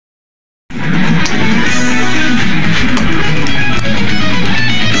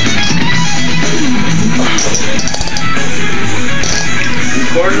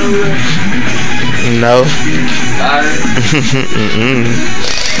No.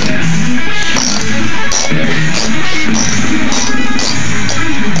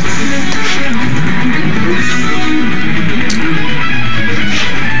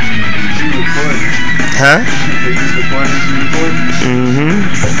 Huh?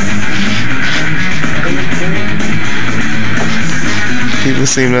 People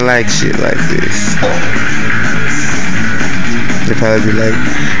seem to like shit like this. They probably be like,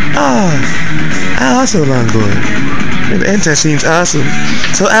 "Oh, I also longboard. The internet seems awesome,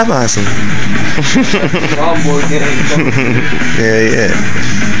 so I'm awesome." Longboard game. Yeah.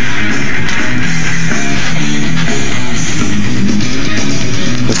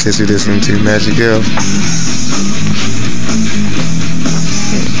 What's this we listening to? Magic Girl.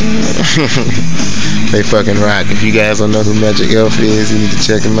 They fucking rock. If you guys don't know who Magic Elf is, you need to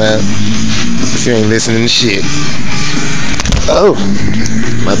check him out. If you ain't listening to shit. Oh,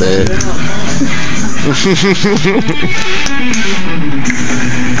 my bad.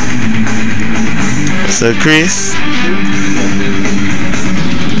 So Chris,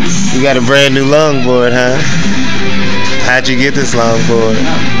 you got a brand new longboard, huh? How'd you get this longboard?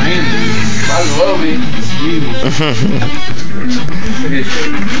 I love it.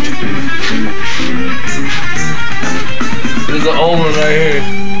 There's an old one right here.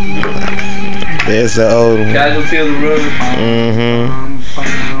 There's the old one. Casualty of the road.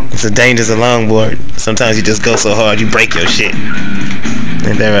 It's a dangerous longboard. Sometimes you just go so hard you break your shit.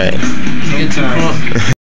 Ain't that right?